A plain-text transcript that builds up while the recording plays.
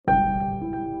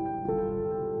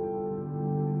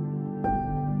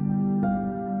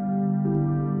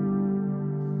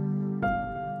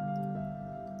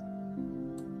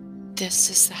This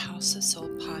is the House of Soul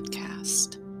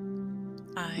podcast.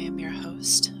 I am your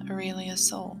host, Aurelia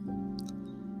Soul.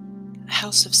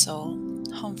 House of Soul,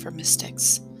 home for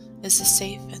mystics, is a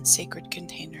safe and sacred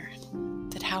container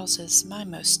that houses my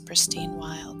most pristine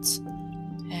wilds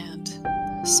and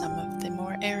some of the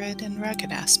more arid and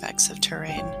rugged aspects of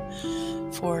terrain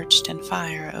forged in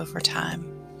fire over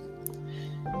time.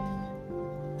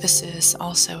 This is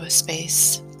also a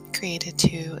space created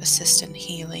to assist in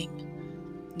healing,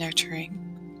 nurturing,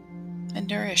 and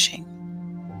nourishing.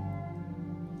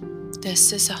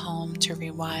 This is a home to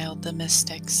rewild the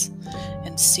mystics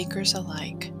and seekers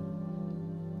alike,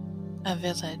 a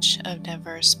village of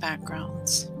diverse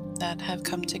backgrounds that have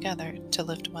come together to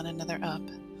lift one another up,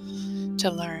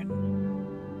 to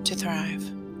learn, to thrive,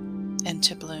 and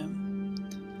to bloom.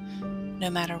 No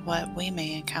matter what we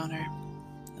may encounter,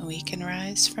 we can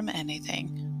rise from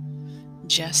anything,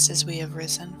 just as we have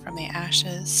risen from the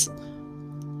ashes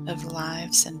of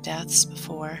lives and deaths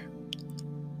before.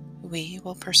 We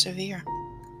will persevere.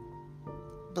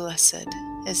 Blessed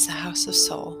is the House of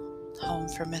Soul, home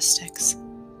for mystics.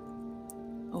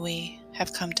 We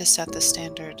have come to set the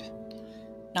standard,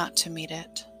 not to meet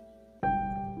it.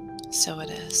 So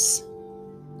it is.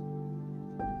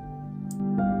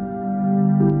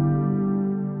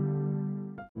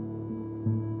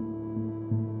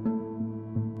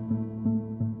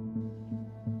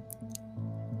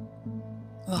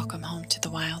 Welcome home to the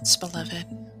wilds, beloved.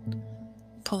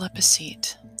 Pull up a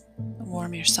seat.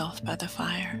 Warm yourself by the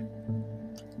fire.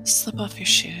 Slip off your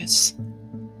shoes.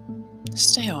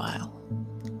 Stay a while.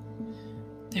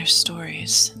 There's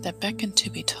stories that beckon to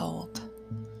be told,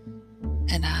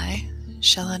 and I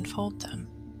shall unfold them,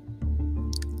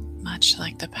 much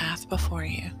like the path before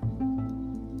you.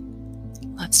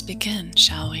 Let's begin,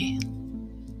 shall we?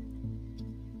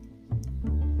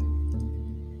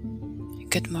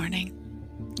 Good morning.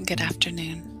 Good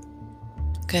afternoon,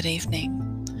 good evening,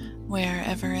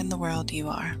 wherever in the world you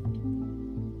are.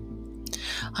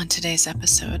 On today's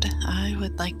episode, I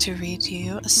would like to read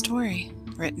you a story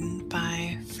written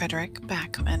by Fredrik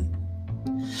Backman.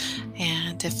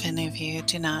 And if any of you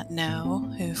do not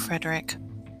know who Fredrik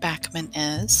Backman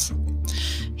is,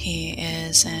 he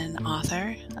is an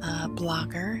author, a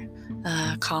blogger,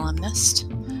 a columnist.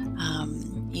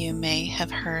 You may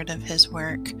have heard of his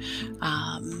work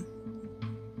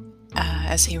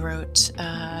as he wrote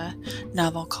a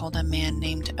novel called A Man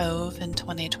Named Ove in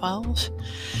 2012.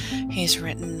 He's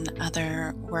written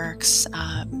other works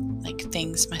like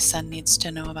Things My Son Needs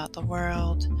to Know About the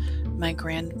World, My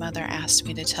Grandmother Asked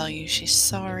Me to Tell You She's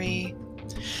Sorry,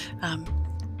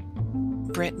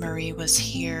 Britt Marie Was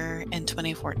Here in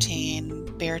 2014,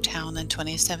 Beartown in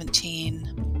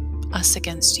 2017, Us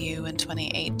Against You in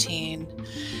 2018,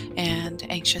 and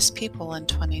Anxious People in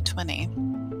 2020.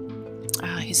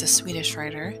 He's a Swedish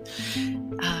writer,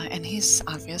 and he's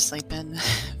obviously been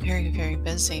very, very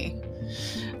busy.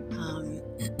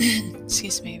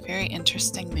 Very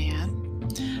interesting man.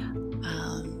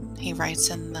 He writes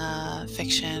in the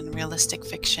fiction, realistic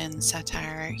fiction,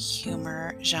 satire,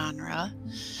 humor genre,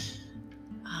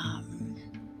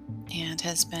 and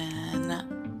has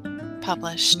been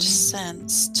published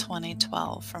since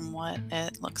 2012 from what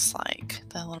it looks like.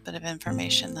 The little bit of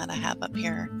information that I have up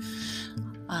here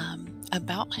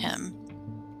about him.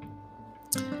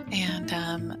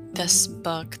 And this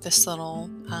book, this little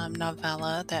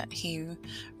novella that he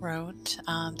wrote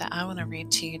that I want to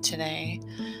read to you today,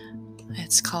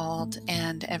 it's called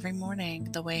And Every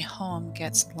Morning the Way Home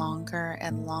Gets Longer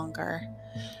and Longer.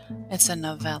 It's a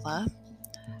novella,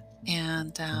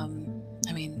 and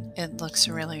it looks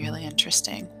really, really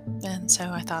interesting. And so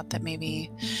I thought that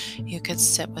maybe you could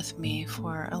sit with me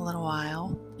for a little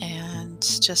while and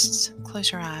just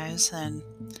close your eyes and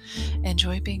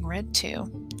enjoy being read to.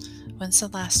 When's the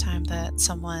last time that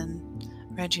someone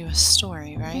read you a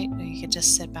story, right? You could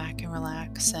just sit back and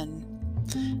relax and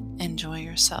enjoy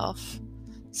yourself.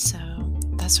 So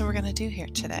that's what we're going to do here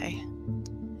today.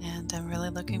 And I'm really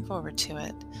looking forward to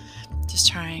it. Just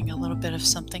trying a little bit of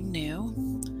something new.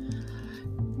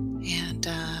 And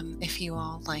if you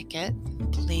all like it,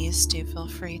 please do feel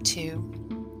free to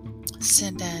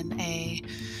send in a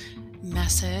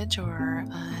message or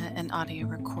an audio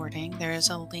recording. There is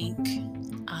a link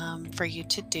for you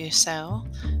to do so.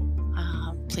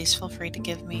 Please feel free to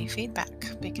give me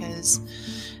feedback, because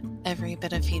every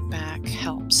bit of feedback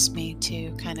helps me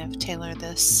to kind of tailor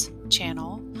this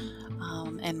channel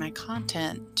and my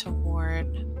content toward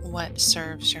what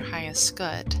serves your highest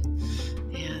good.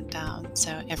 And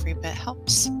so every bit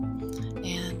helps.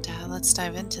 And let's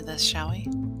dive into this, shall we?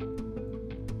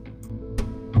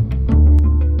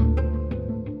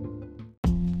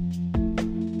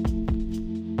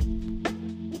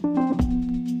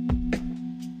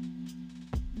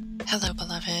 Hello,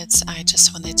 beloveds. I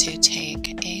just wanted to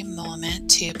take a moment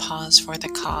to pause for the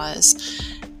cause.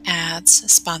 Ads,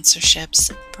 sponsorships,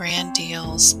 brand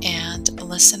deals, and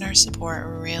listener support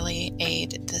really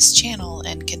aid this channel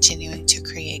in continuing to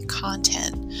create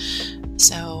content.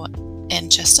 So, in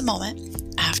just a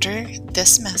moment, after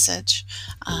this message,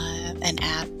 an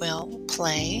ad will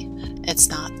play. It's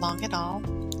not long at all.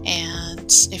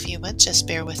 And if you would just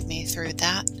bear with me through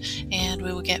that, and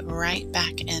we will get right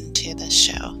back into the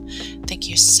show. Thank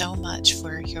you so much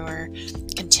for your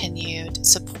continued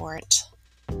support.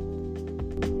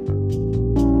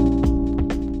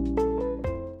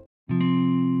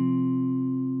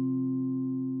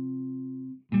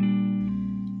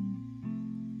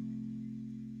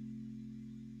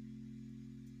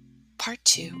 Part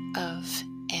 2 of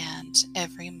And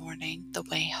Every Morning the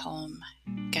Way Home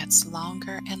gets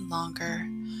longer and longer,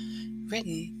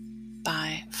 written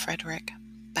by Fredrik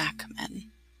Backman.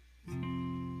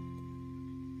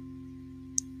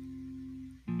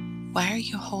 Why are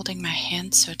you holding my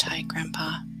hand so tight,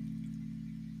 Grandpa?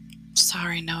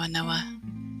 Sorry, Noah.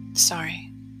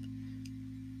 Sorry.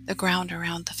 The ground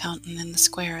around the fountain in the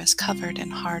square is covered in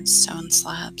hard stone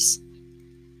slabs.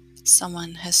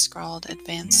 Someone has scrawled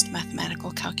advanced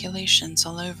mathematical calculations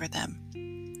all over them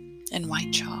in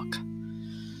white chalk.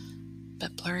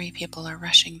 But blurry people are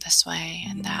rushing this way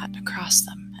and that across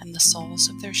them, and the soles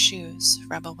of their shoes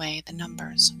rub away the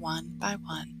numbers one by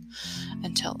one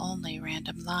until only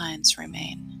random lines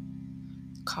remain,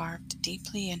 carved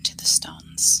deeply into the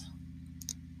stones.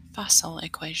 Fossil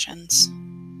equations.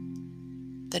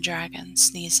 The dragon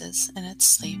sneezes in its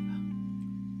sleep.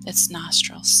 Its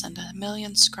nostrils send a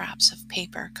million scraps of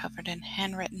paper covered in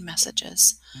handwritten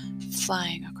messages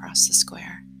flying across the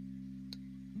square.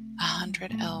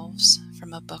 100 elves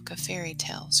from a book of fairy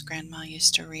tales Grandma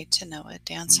used to read to Noah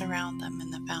dance around them in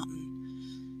the fountain,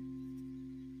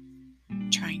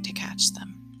 trying to catch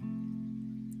them.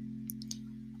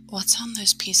 What's on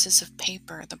those pieces of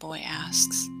paper? The boy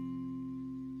asks.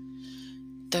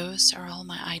 Those are all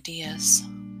my ideas,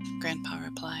 Grandpa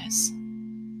replies.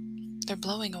 They're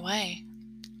blowing away.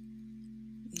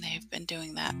 They've been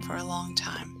doing that for a long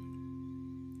time.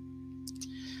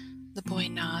 The boy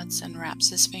nods and wraps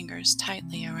his fingers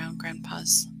tightly around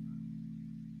Grandpa's.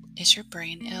 Is your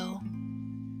brain ill?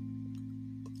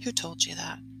 Who told you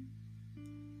that?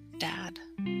 Dad.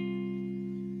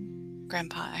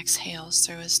 Grandpa exhales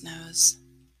through his nose.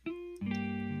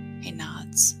 He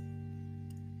nods.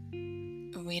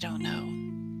 We don't know,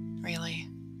 really.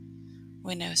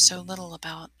 We know so little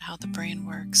about how the brain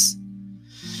works.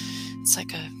 It's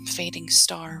like a fading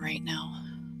star right now.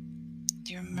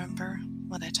 Do you remember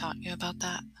what I taught you about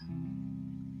that?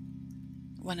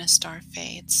 When a star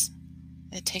fades,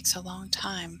 it takes a long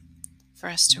time for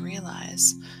us to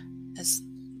realize, as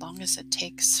long as it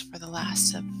takes for the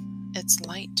last of its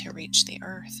light to reach the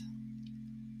earth.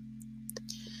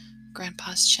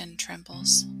 Grandpa's chin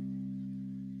trembles.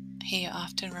 He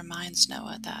often reminds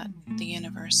Noah that the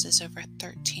universe is over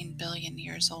 13 billion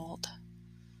years old.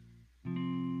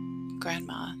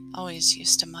 Grandma always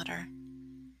used to mutter,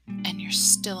 and you're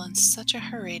still in such a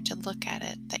hurry to look at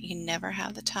it that you never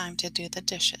have the time to do the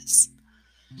dishes.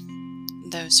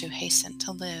 Those who hasten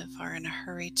to live are in a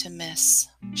hurry to miss,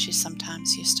 she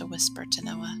sometimes used to whisper to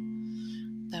Noah,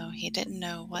 though he didn't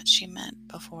know what she meant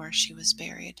before she was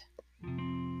buried.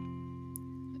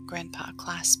 Grandpa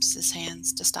clasps his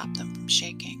hands to stop them from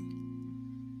shaking.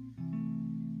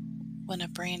 When a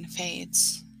brain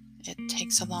fades, it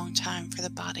takes a long time for the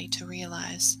body to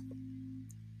realize.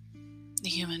 The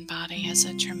human body has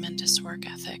a tremendous work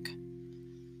ethic.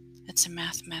 It's a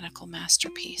mathematical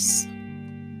masterpiece.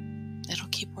 It'll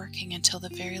keep working until the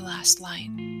very last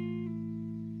light.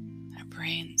 Our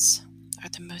brains are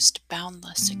the most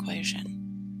boundless equation.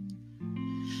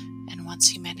 And once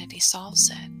humanity solves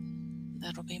it,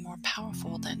 it'll be more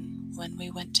powerful than when we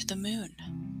went to the moon.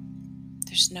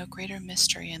 There's no greater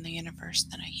mystery in the universe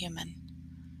than a human.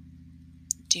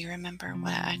 Do you remember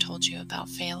what I told you about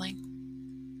failing?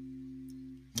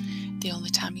 The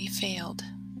only time you failed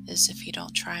is if you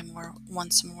don't try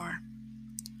once more.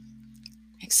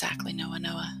 Exactly,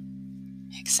 Noah.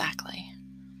 Exactly.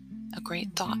 A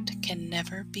great thought can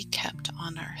never be kept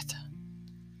on earth.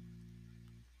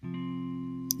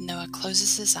 Noah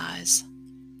closes his eyes,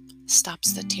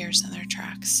 stops the tears in their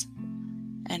tracks,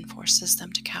 and forces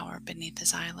them to cower beneath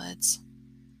his eyelids.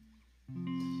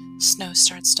 Snow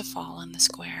starts to fall in the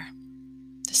square,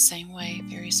 the same way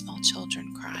very small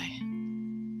children cry.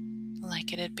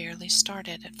 Like it had barely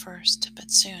started at first, but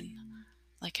soon,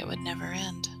 like it would never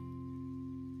end.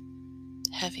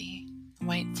 Heavy,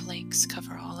 white flakes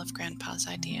cover all of Grandpa's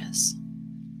ideas.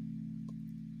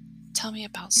 Tell me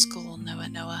about school,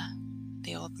 Noah,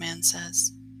 the old man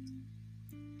says.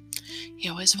 He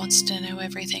always wants to know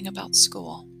everything about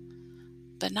school,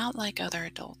 but not like other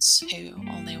adults who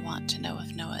only want to know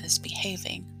if Noah is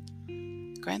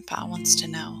behaving. Grandpa wants to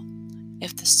know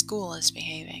if the school is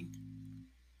behaving.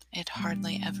 It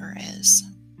hardly ever is.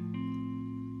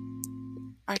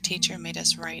 Our teacher made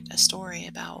us write a story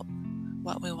about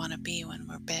what we want to be when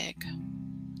we're big,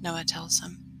 Noah tells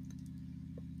him.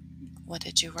 What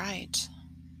did you write?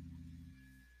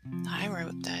 I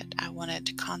wrote that I wanted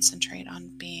to concentrate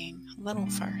on being little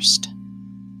first.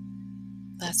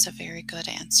 That's a very good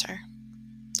answer.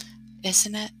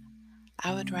 Isn't it?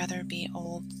 I would rather be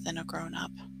old than a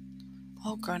grown-up.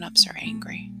 All grown-ups are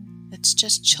angry. It's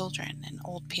just children and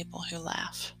old people who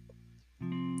laugh.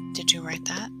 Did you write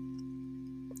that?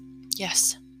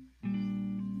 Yes.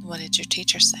 What did your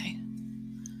teacher say?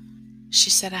 She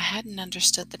said I hadn't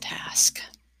understood the task.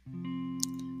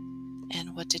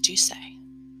 And what did you say?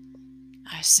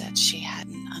 I said she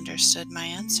hadn't understood my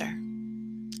answer.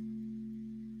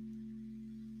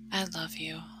 I love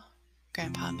you,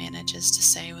 Grandpa manages to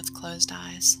say with closed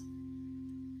eyes.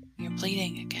 You're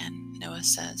bleeding again, Noah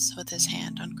says with his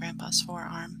hand on Grandpa's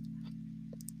forearm.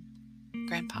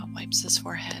 Grandpa wipes his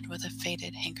forehead with a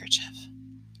faded handkerchief.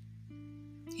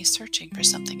 He's searching for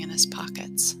something in his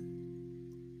pockets.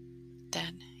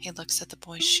 Then he looks at the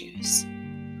boy's shoes,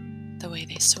 the way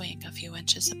they swing a few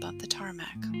inches above the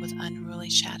tarmac with unruly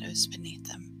shadows beneath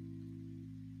them.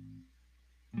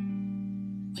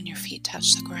 When your feet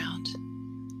touch the ground,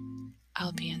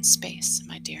 I'll be in space,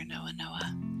 my dear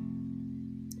Noah.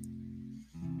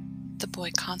 The boy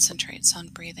concentrates on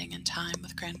breathing in time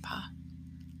with Grandpa.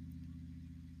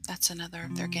 That's another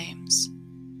of their games.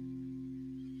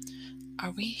 Are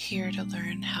we here to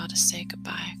learn how to say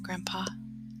goodbye, Grandpa?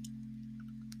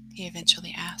 He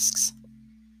eventually asks.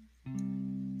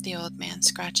 The old man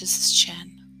scratches his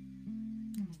chin,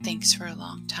 thinks for a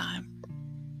long time.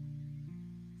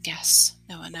 Yes,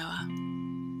 Noah,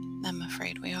 I'm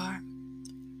afraid we are.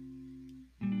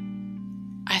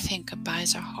 I think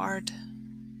goodbyes are hard,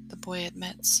 the boy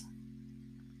admits.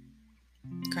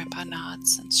 Grandpa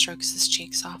nods and strokes his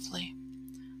cheek softly,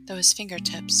 though his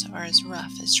fingertips are as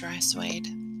rough as dry suede.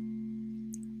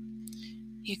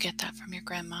 You get that from your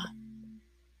grandma.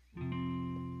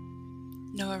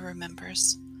 Noah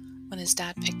remembers when his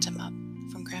dad picked him up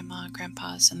from Grandma and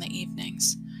Grandpa's in the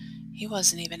evenings. He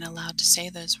wasn't even allowed to say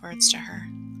those words to her.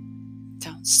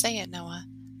 Don't say it, Noah.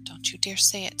 Don't you dare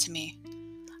say it to me.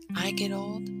 I get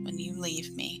old when you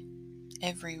leave me.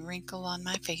 Every wrinkle on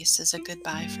my face is a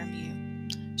goodbye from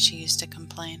you, she used to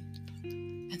complain.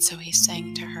 And so he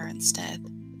sang to her instead,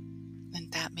 and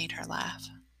that made her laugh.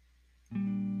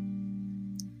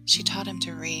 She taught him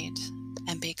to read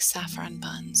and bake saffron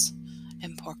buns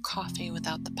and pour coffee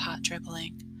without the pot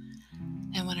dribbling.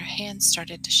 And when her hands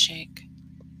started to shake,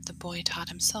 the boy taught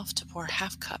himself to pour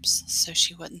half cups so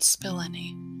she wouldn't spill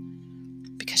any,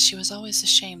 because she was always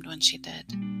ashamed when she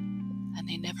did, and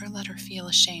he never let her feel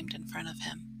ashamed in front of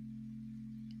him.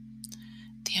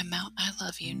 The amount I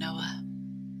love you, Noah,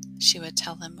 she would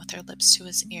tell him with her lips to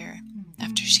his ear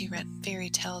after she read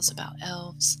fairy tales about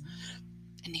elves,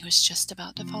 and he was just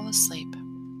about to fall asleep.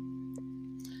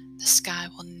 The sky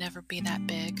will never be that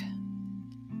big.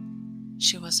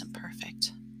 She wasn't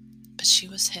perfect, but she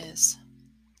was his.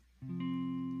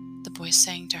 The boy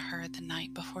sang to her the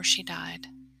night before she died.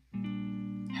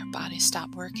 Her body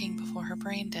stopped working before her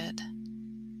brain did.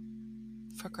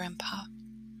 For Grandpa,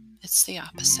 it's the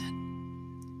opposite.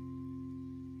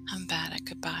 I'm bad at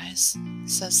goodbyes,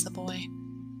 says the boy.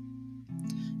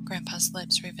 Grandpa's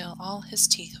lips reveal all his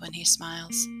teeth when he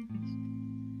smiles.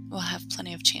 We'll have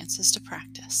plenty of chances to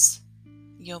practice.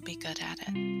 You'll be good at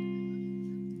it.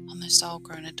 Almost all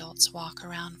grown adults walk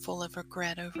around full of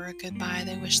regret over a goodbye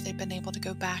they wish they'd been able to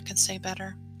go back and say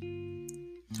better.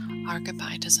 Our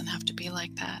goodbye doesn't have to be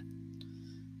like that.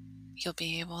 You'll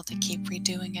be able to keep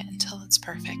redoing it until it's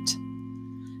perfect.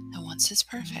 And once it's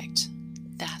perfect,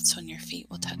 that's when your feet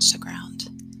will touch the ground,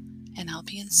 and I'll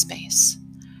be in space,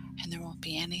 and there won't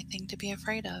be anything to be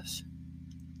afraid of.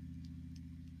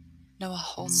 Noah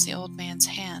holds the old man's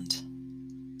hand,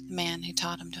 the man who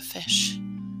taught him to fish,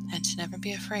 and to never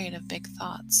be afraid of big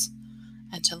thoughts,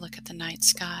 and to look at the night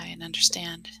sky and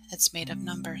understand it's made of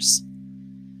numbers.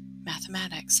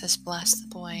 Mathematics has blessed the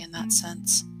boy in that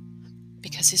sense,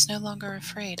 because he's no longer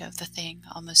afraid of the thing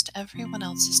almost everyone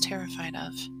else is terrified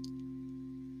of: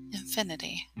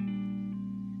 infinity.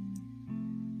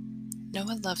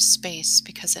 Noah loves space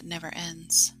because it never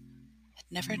ends. It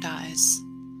never dies.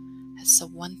 It's the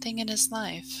one thing in his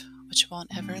life which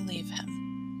won't ever leave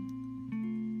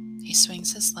him. He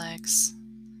swings his legs,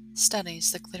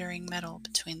 studies the glittering metal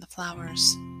between the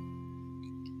flowers.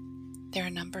 There are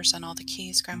numbers on all the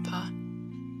keys, Grandpa.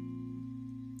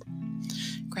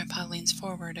 Grandpa leans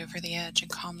forward over the edge and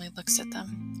calmly looks at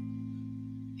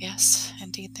them. Yes,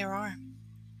 indeed there are.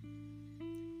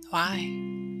 Why?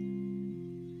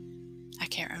 I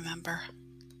can't remember.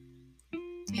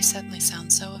 He suddenly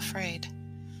sounds so afraid.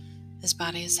 His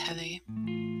body is heavy,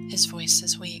 his voice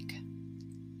is weak,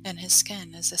 and his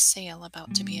skin is a sail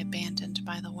about to be abandoned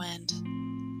by the wind.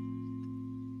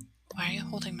 Why are you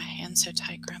holding my hand so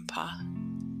tight, Grandpa?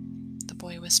 The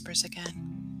boy whispers again.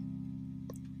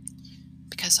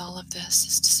 Because all of this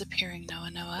is disappearing,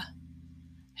 Noah,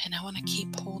 and I want to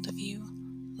keep hold of you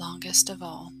longest of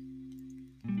all.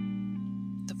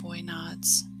 The boy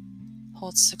nods,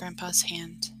 holds the grandpa's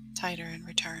hand tighter in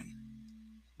return.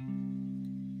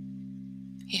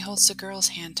 He holds the girl's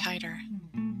hand tighter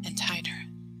and tighter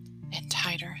and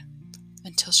tighter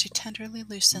until she tenderly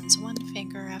loosens one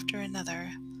finger after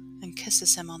another and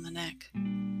kisses him on the neck.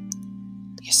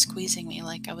 You're squeezing me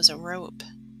like I was a rope.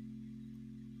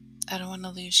 I don't want to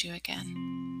lose you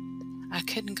again. I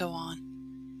couldn't go on.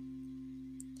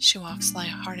 She walks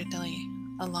lightheartedly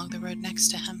along the road next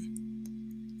to him.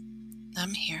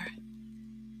 I'm here.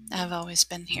 I've always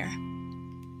been here.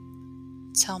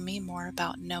 Tell me more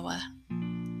about Noah.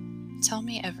 Tell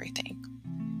me everything.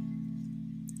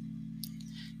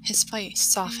 His face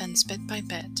softens bit by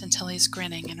bit until he's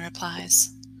grinning and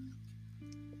replies.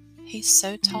 He's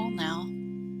so tall now.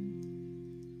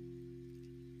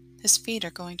 His feet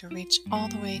are going to reach all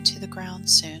the way to the ground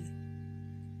soon.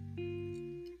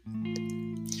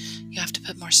 You have to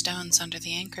put more stones under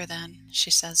the anchor then, she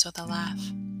says with a laugh.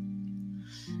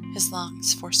 His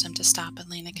lungs force him to stop and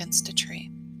lean against a tree.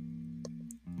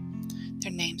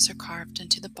 Their names are carved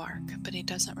into the bark, but he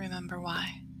doesn't remember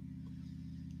why.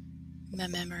 My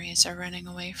memories are running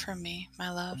away from me, my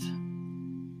love.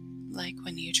 Like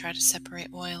when you try to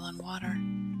separate oil and water.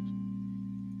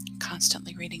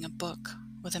 Constantly reading a book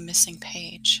with a missing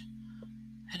page,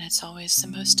 and it's always the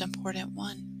most important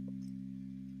one.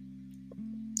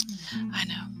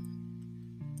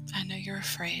 I know you're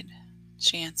afraid,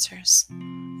 she answers,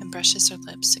 and brushes her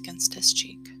lips against his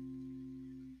cheek.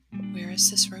 Where is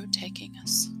this road taking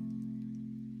us?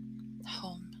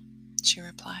 Home, she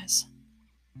replies.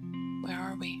 Where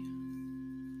are we?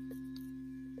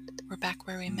 We're back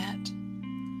where we met.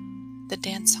 The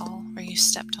dance hall where you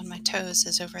stepped on my toes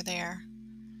is over there.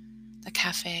 The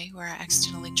cafe where I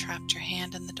accidentally trapped your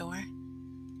hand in the door.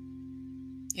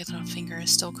 Your little finger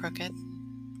is still crooked.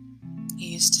 You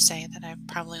used to say that I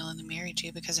probably only married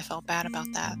you because I felt bad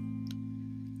about that.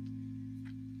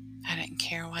 I didn't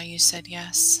care why you said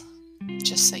yes,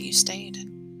 just that you stayed.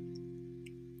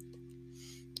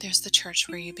 There's the church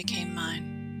where you became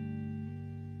mine.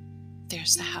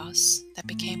 There's the house that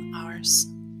became ours.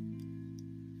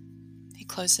 He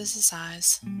closes his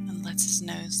eyes and lets his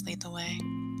nose lead the way.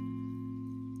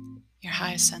 Your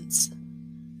hyacinths,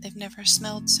 they've never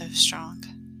smelled so strong.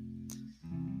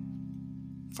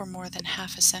 For more than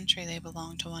half a century they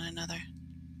belonged to one another.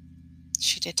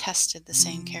 She detested the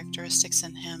same characteristics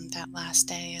in him that last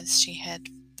day as she had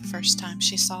the first time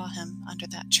she saw him under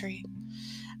that tree,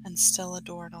 and still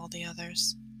adored all the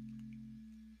others.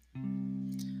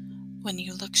 When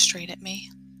you look straight at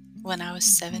me, when I was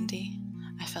 70,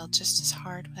 I felt just as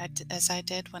hard as I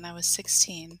did when I was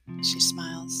 16, she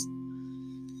smiles.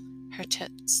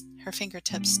 Her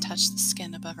fingertips touch the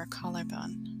skin above her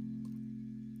collarbone.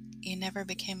 You never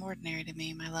became ordinary to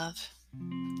me, my love.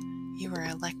 You were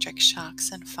electric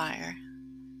shocks and fire.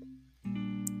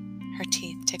 Her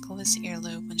teeth tickle his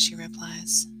earlobe when she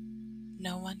replies,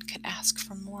 No one could ask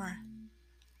for more.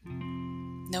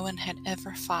 No one had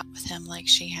ever fought with him like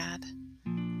she had.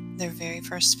 Their very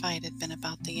first fight had been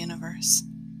about the universe.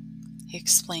 He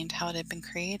explained how it had been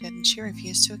created, and she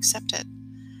refused to accept it.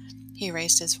 He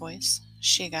raised his voice.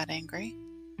 She got angry.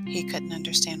 He couldn't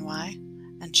understand why,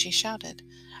 and she shouted,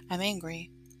 I'm angry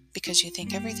because you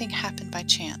think everything happened by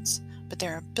chance, but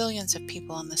there are billions of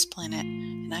people on this planet,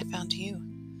 and I found you.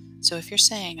 So if you're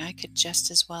saying I could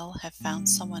just as well have found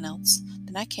someone else,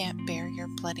 then I can't bear your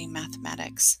bloody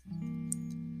mathematics.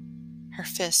 Her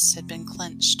fists had been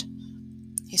clenched.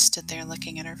 He stood there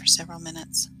looking at her for several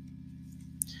minutes.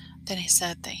 Then he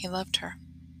said that he loved her.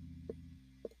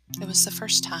 It was the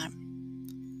first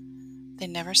time. They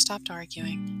never stopped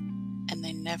arguing, and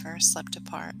they never slept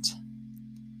apart.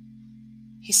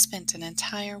 He spent an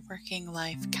entire working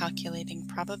life calculating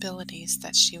probabilities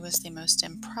that she was the most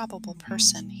improbable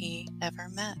person he ever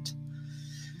met.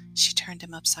 She turned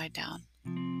him upside down.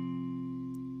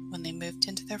 When they moved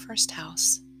into their first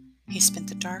house, he spent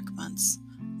the dark months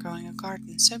growing a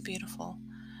garden so beautiful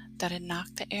that had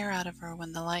knocked the air out of her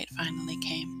when the light finally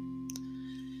came.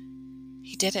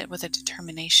 He did it with a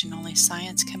determination only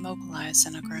science can mobilize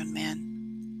in a grown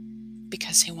man,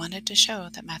 because he wanted to show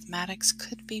that mathematics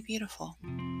could be beautiful.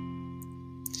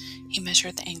 He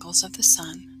measured the angles of the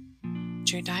sun,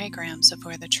 drew diagrams of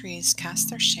where the trees cast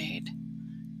their shade,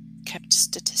 kept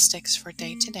statistics for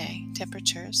day-to-day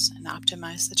temperatures, and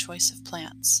optimized the choice of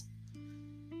plants.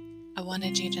 "I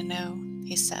wanted you to know,"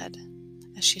 he said,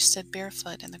 as she stood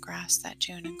barefoot in the grass that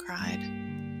June and cried.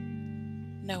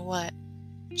 "Know what?"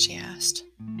 she asked.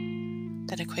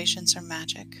 "That equations are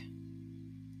magic,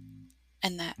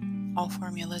 and that all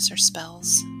formulas are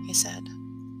spells," he said.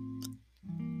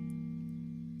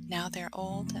 Now they're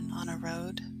old and on a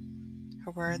road,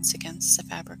 her words against the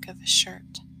fabric of his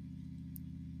shirt.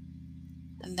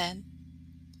 "And then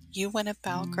you went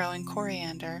about growing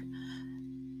coriander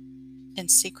in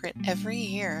secret every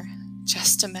year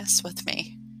just to mess with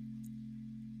me."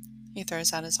 He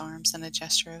throws out his arms in a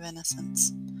gesture of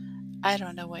innocence. "I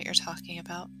don't know what you're talking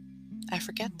about. I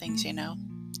forget things, you know.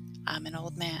 I'm an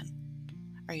old man.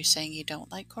 Are you saying you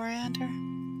don't like coriander?"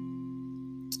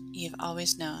 "You've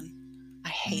always known. I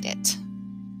hate it."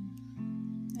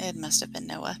 "It must have been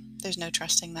Noah. There's no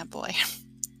trusting that boy."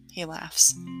 He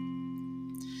laughs.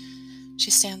 She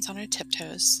stands on her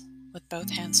tiptoes, with both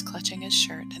hands clutching his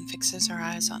shirt, and fixes her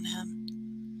eyes on him.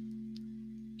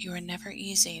 "You were never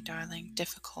easy, darling,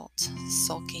 difficult,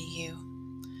 sulky you.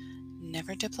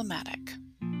 Never diplomatic.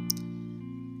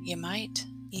 You might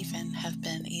even have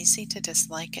been easy to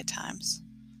dislike at times,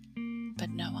 but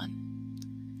no one,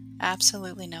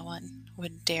 absolutely no one,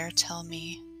 would dare tell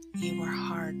me you were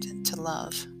hard to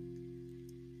love."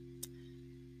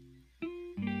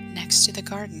 Next to the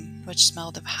garden, which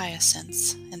smelled of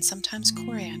hyacinths and sometimes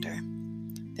coriander,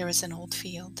 there was an old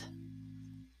field,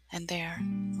 and there,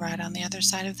 right on the other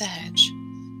side of the hedge,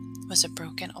 was a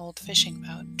broken old fishing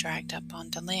boat dragged up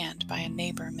onto land by a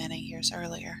neighbor many years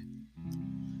earlier.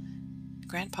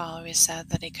 Grandpa always said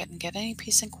that he couldn't get any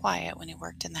peace and quiet when he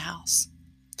worked in the house,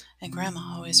 and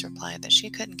Grandma always replied that she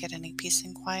couldn't get any peace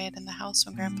and quiet in the house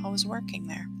when Grandpa was working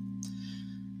there.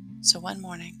 So one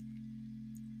morning,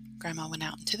 Grandma went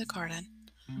out into the garden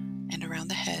and around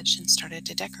the hedge and started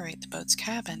to decorate the boat's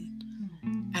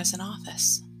cabin as an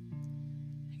office.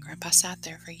 And Grandpa sat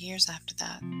there for years after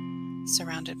that,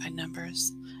 surrounded by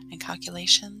numbers and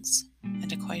calculations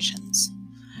and equations,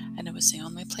 and it was the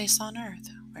only place on earth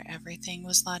where everything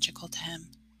was logical to him.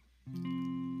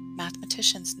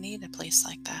 Mathematicians need a place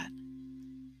like that.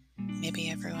 Maybe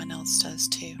everyone else does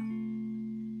too.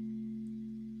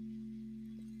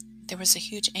 There was a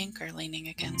huge anchor leaning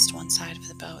against one side of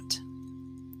the boat.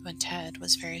 When Ted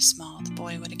was very small, the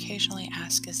boy would occasionally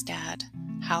ask his dad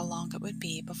how long it would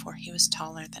be before he was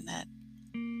taller than it.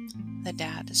 The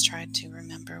dad has tried to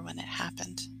remember when it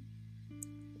happened.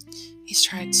 He's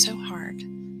tried so hard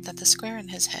that the square in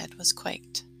his head was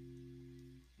quaked.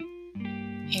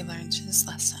 He learned his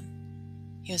lesson.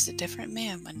 He was a different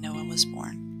man when Noah was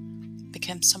born,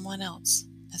 became someone else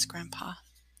as Grandpa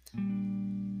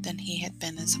than he had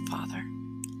been as a father.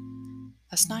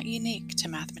 That's not unique to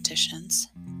mathematicians.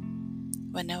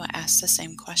 When Noah asked the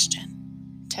same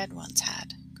question Ted once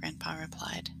had, Grandpa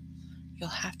replied, "You'll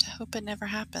have to hope it never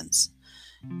happens,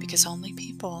 because only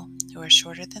people who are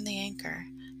shorter than the anchor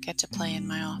get to play in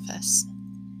my office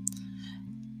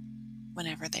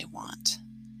whenever they want."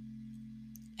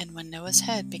 And when Noah's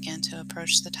head began to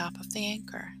approach the top of the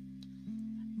anchor,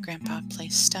 Grandpa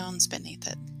placed stones beneath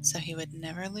it so he would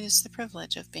never lose the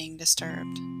privilege of being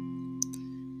disturbed.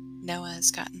 "Noah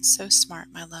has gotten so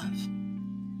smart, my love."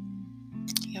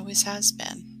 "He always has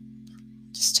been.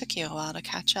 Just took you a while to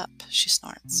catch up," she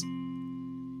snorts.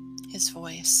 His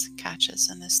voice catches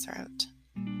in his throat.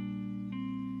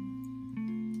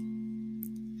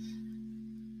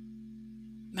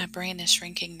 My brain is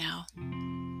shrinking now.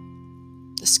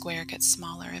 The square gets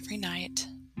smaller every night.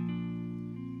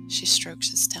 She strokes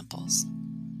his temples.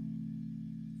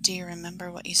 "Do you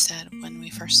remember what you said when we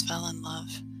first fell in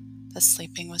love, that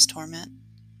sleeping was torment?"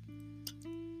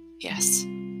 "Yes,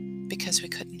 because we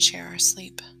couldn't share our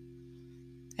sleep.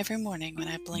 Every morning when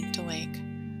I blinked awake,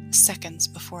 the seconds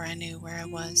before I knew where I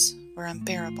was were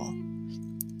unbearable,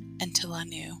 until I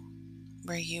knew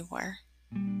where you were."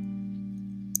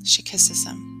 She kisses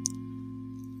him.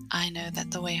 "I know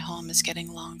that the way home is getting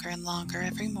longer and longer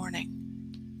every morning,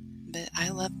 but I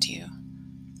loved you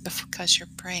because your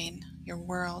brain, your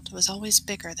world, was always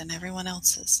bigger than everyone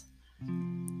else's.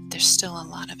 There's still a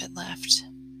lot of it left.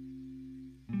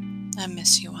 I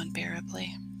miss you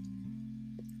unbearably."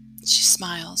 She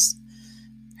smiles,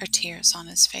 her tears on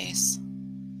his face.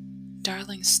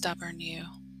 "Darling, stubborn you,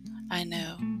 I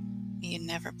know you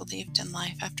never believed in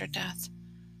life after death,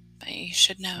 but you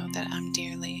should know that I'm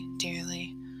dearly,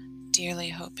 dearly, dearly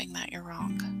hoping that you're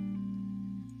wrong.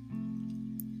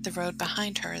 The road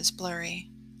behind her is blurry,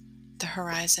 the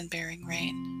horizon bearing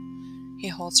rain. He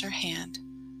holds her hand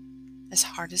as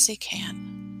hard as he can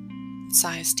and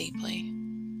sighs deeply.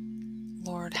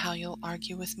 Lord, how you'll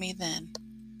argue with me then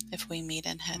if we meet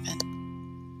in heaven.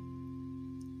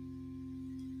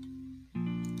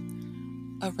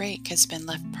 A rake has been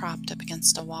left propped up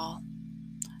against a wall.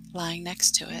 Lying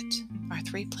next to it are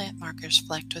 3 plant markers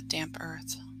flecked with damp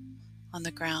earth. On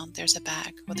the ground there's a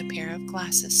bag with a pair of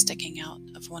glasses sticking out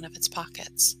of one of its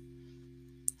pockets.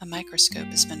 A microscope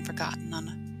has been forgotten on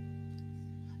a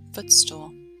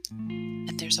footstool,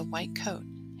 and there's a white coat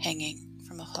hanging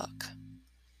from a hook.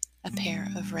 A pair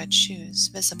of red shoes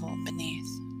visible beneath.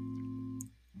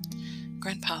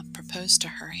 Grandpa proposed to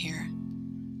her here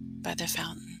by the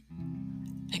fountain,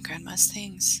 and Grandma's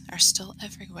things are still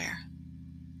everywhere.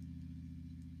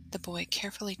 The boy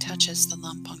carefully touches the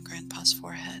lump on Grandpa's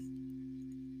forehead.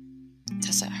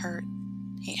 Does it hurt?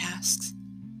 He asks.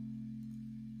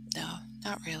 No,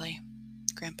 not really,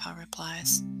 Grandpa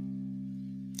replies.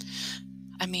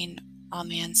 I mean, on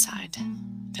the inside.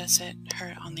 Does it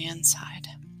hurt on the inside?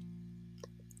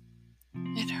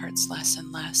 It hurts less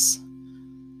and less.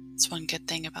 It's one good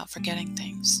thing about forgetting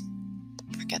things.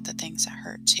 Forget the things that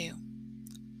hurt too.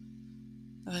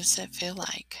 What does it feel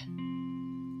like?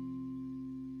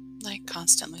 Like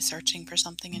constantly searching for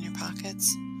something in your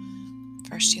pockets.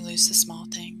 First you lose the small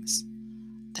things,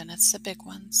 then it's the big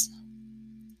ones.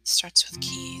 It starts with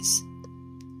keys,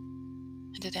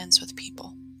 and it ends with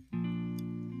people.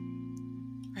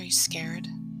 Are you scared?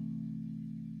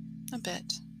 A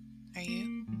bit. Are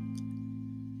you?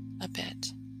 A bit,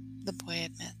 the boy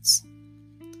admits.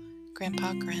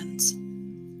 Grandpa grins.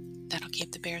 That'll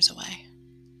keep the bears away.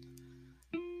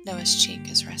 Noah's cheek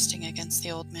is resting against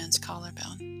the old man's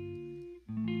collarbone.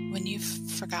 When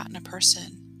you've forgotten a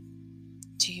person,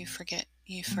 do you forget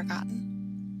you've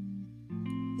forgotten?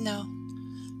 No.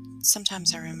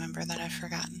 Sometimes I remember that I've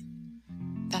forgotten.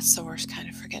 That's the worst kind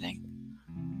of forgetting.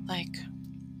 Like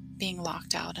being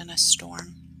locked out in a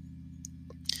storm.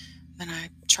 Then I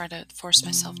try to force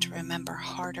myself to remember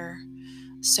harder,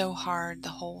 so hard the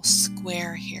whole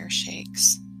square here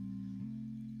shakes.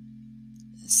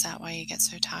 Is that why you get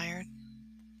so tired?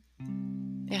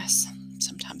 Yes,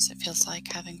 sometimes it feels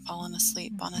like having fallen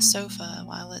asleep on a sofa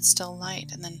while it's still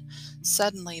light and then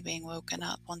suddenly being woken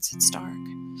up once it's dark.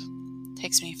 It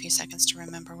takes me a few seconds to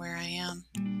remember where I am.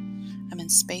 I'm in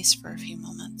space for a few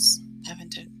moments, having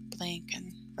to blink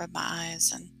and rub my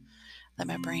eyes and let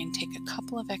my brain take a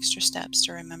couple of extra steps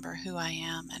to remember who I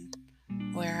am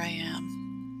and where I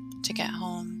am. To get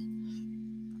home.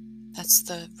 That's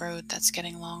the road that's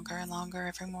getting longer and longer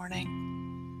every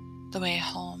morning. The way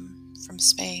home from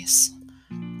space.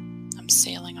 I'm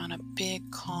sailing on a big,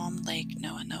 calm lake,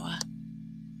 Noah.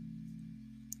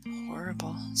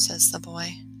 Horrible, says the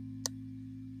boy.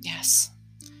 Yes,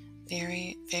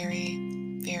 very, very,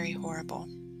 very horrible.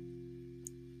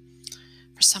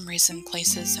 For some reason,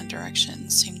 places and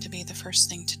directions seem to be the first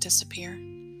thing to disappear.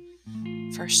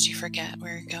 First you forget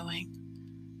where you're going,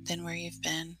 then where you've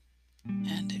been,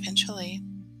 and eventually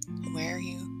where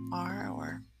you are,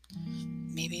 or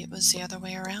maybe it was the other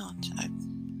way around.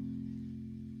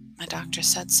 My doctor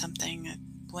said something. I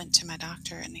went to my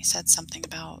doctor and he said something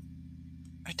about,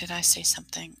 or did I say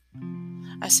something?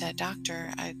 I said,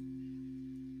 Doctor,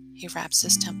 He wraps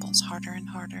his temples harder and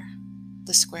harder.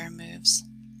 The square moves.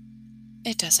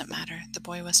 It doesn't matter, the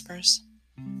boy whispers.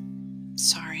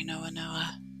 Sorry,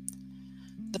 Noah.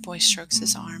 The boy strokes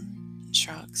his arm and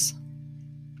shrugs.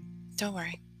 Don't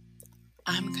worry.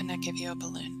 I'm gonna give you a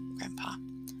balloon, Grandpa,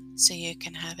 so you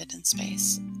can have it in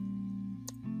space.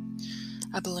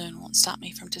 A balloon won't stop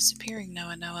me from disappearing,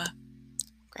 Noah.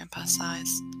 Grandpa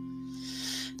sighs.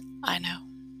 I know,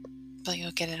 but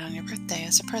you'll get it on your birthday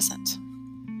as a present.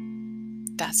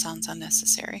 That sounds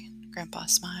unnecessary, Grandpa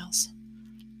smiles.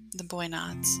 The boy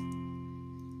nods.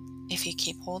 If you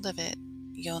keep hold of it,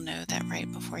 you'll know that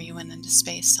right before you went into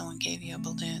space, someone gave you a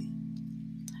balloon.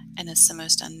 And it's the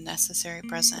most unnecessary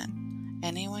present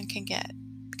anyone can get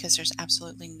because there's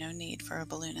absolutely no need for a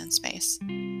balloon in space.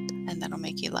 And that'll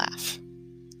make you laugh.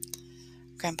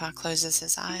 Grandpa closes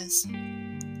his eyes,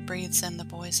 breathes in the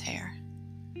boy's hair.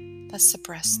 That's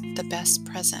the best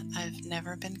present I've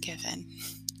never been given.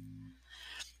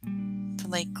 The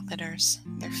lake glitters,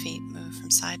 their feet move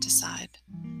from side to side,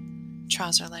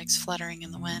 trouser legs fluttering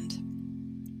in the wind.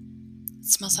 It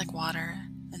smells like water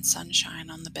and sunshine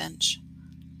on the bench.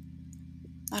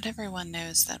 Not everyone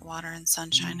knows that water and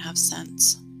sunshine have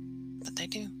scents, but they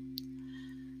do.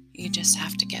 You just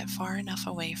have to get far enough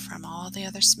away from all the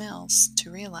other smells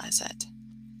to realize it.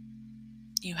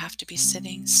 You have to be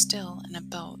sitting still in a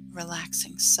boat,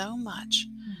 relaxing so much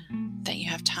that you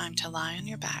have time to lie on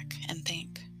your back and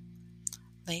think.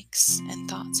 Lakes and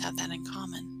thoughts have that in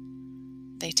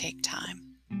common. They take time.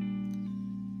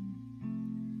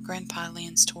 Grandpa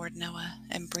leans toward Noah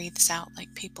and breathes out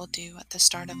like people do at the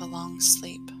start of a long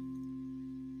sleep.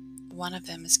 One of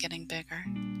them is getting bigger,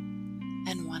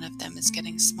 and one of them is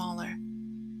getting smaller.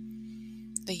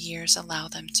 The years allow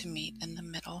them to meet in the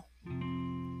middle.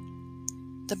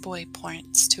 The boy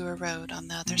points to a road on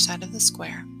the other side of the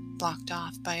square, blocked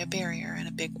off by a barrier and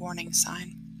a big warning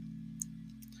sign.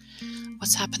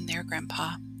 What's happened there,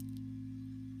 Grandpa?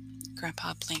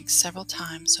 Grandpa blinks several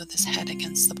times with his head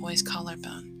against the boy's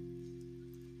collarbone.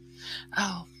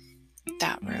 Oh,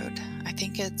 that road. I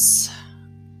think it's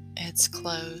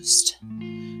closed.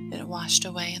 It washed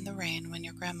away in the rain when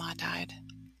your grandma died.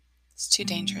 It's too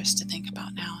dangerous to think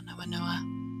about now, Noah.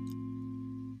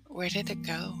 Where did it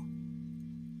go?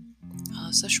 Well,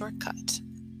 it's a shortcut.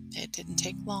 It didn't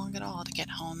take long at all to get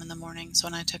home in the mornings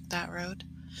when I took that road.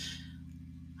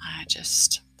 I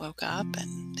just woke up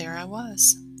and there I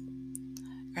was.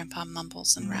 Grandpa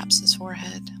mumbles and raps his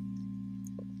forehead.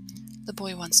 The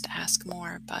boy wants to ask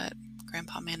more, but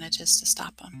Grandpa manages to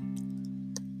stop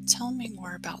him. Tell me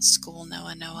more about school,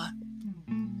 Noah.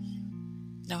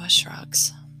 Noah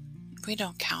shrugs. We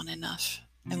don't count enough,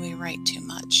 and we write too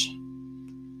much.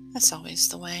 That's always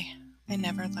the way. I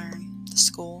never learn the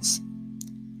schools.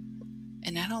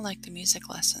 And I don't like the music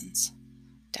lessons.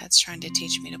 Dad's trying to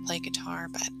teach me to play guitar,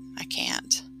 but I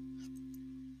can't.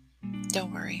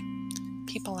 Don't worry.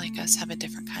 People like us have a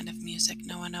different kind of music,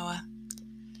 Noah.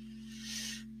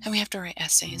 And we have to write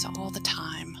essays all the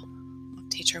time. The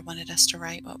teacher wanted us to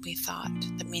write what we thought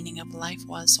the meaning of life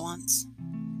was once.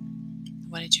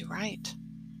 What did you write?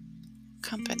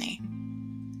 Company.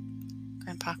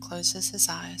 Grandpa closes his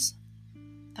eyes.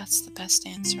 That's the best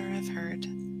answer I've heard.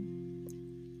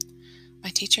 My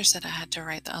teacher said I had to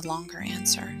write a longer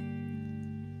answer.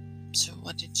 So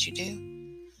what did you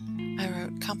do? I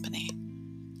wrote company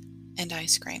and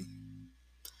ice cream.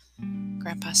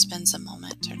 Grandpa spends a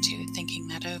moment or two thinking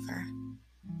that over.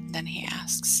 Then he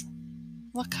asks,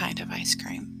 what kind of ice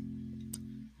cream?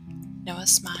 Noah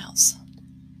smiles.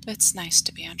 It's nice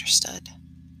to be understood.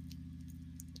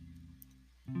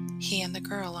 He and the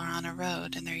girl are on a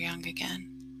road and they're young again.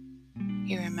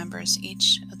 He remembers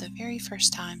each of the very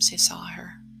first times he saw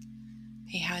her.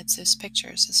 He hides those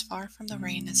pictures as far from the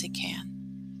rain as he can.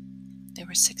 They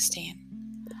were 16,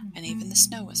 and even the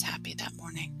snow was happy that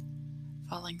morning,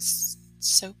 falling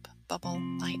soap bubble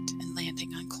light and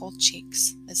landing on cold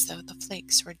cheeks as though the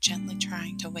flakes were gently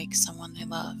trying to wake someone they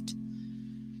loved.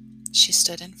 She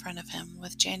stood in front of him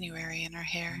with January in her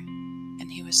hair,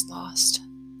 and he was lost.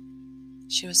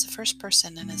 She was the first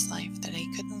person in his life that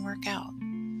he couldn't work out.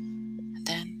 And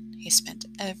then he spent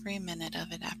every minute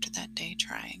of it after that day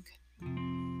trying.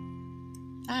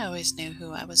 I always knew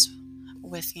who I was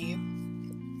with you.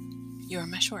 You were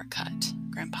my shortcut,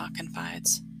 Grandpa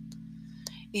confides.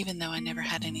 Even though I never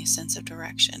had any sense of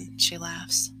direction, she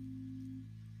laughs.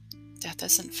 Death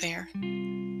isn't fair.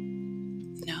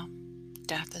 No,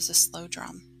 death is a slow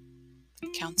drum.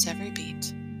 It counts every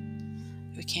beat.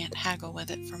 We can't haggle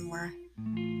with it for more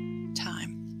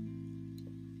time.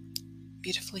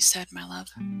 Beautifully said, my love.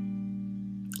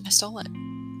 I stole it.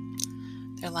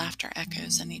 Their laughter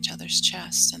echoes in each other's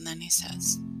chest, and then he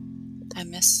says, I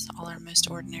miss all our most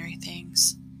ordinary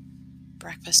things.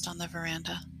 Breakfast on the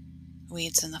veranda,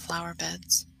 weeds in the flower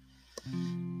beds.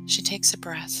 She takes a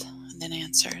breath and then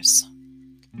answers,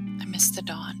 I miss the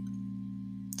dawn,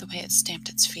 the way it stamped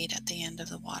its feet at the end of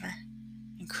the water,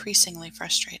 increasingly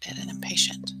frustrated and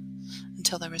impatient,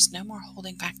 until there was no more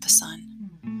holding back the sun.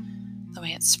 The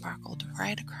way it sparkled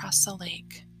right across the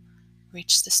lake,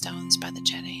 reached the stones by the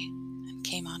jetty, and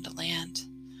came onto land,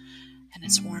 and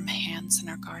its warm hands in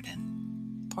our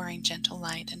garden, pouring gentle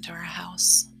light into our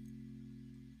house,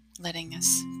 letting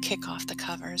us kick off the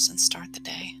covers and start the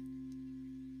day.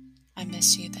 I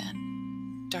miss you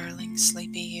then, darling,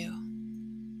 sleepy you.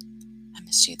 I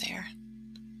miss you there.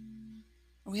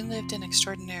 We lived an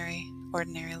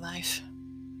ordinary life.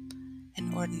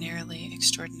 An ordinarily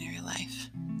extraordinary life.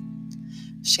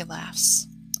 She laughs,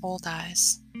 old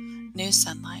eyes, new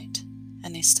sunlight,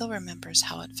 and he still remembers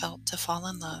how it felt to fall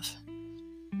in love.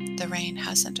 The rain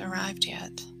hasn't arrived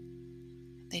yet.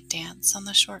 They dance on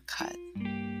the shortcut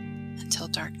until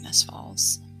darkness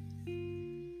falls.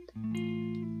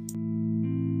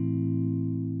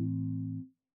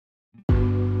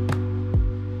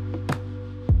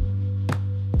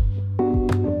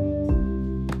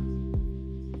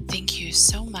 you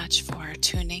so much for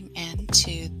tuning in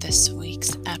to this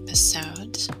week's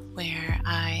episode, where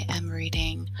I am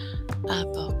reading a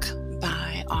book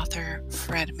by author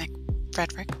Fredrik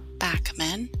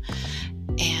Backman,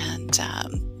 and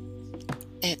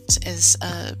it is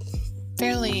a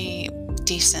fairly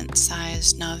decent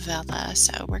sized novella,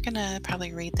 so we're gonna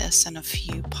probably read this in a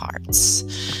few parts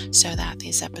so that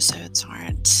these episodes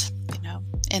aren't,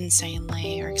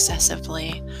 insanely or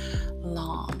excessively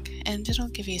long, and it'll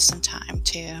give you some time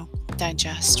to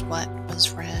digest what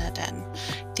was read and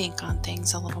think on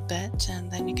things a little bit, and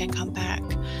then you can come back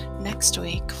next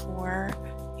week for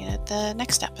the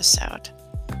next episode.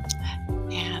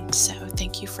 And so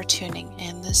thank you for tuning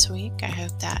in this week. I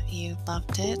hope that you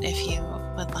loved it. If you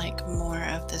would like more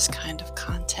of this kind of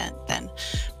content, then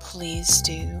please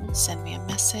do send me a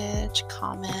message,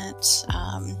 comment,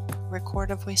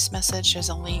 record a voice message. There's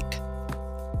a link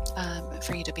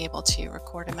for you to be able to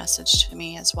record a message to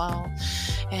me as well,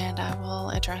 and I will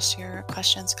address your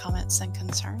questions, comments, and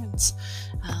concerns.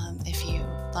 If you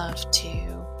love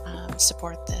to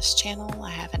support this channel,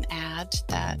 I have an ad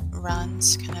that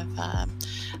runs kind of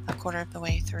a quarter of the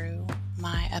way through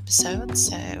my episodes,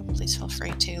 so please feel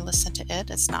free to listen to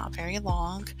it. It's not very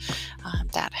long.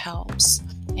 That helps.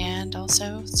 And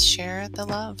also share the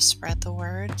love, spread the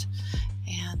word,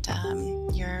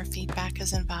 and your feedback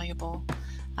is invaluable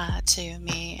to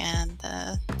me and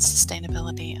the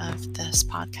sustainability of this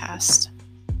podcast.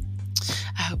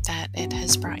 I hope that it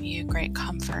has brought you great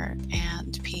comfort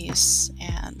and peace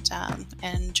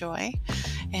and joy,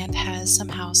 and has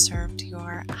somehow served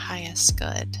your highest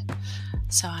good.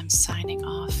 So I'm signing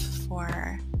off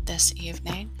for this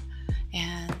evening,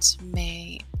 and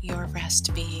may your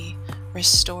rest be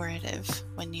restorative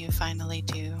when you finally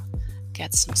do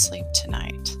get some sleep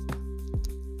tonight.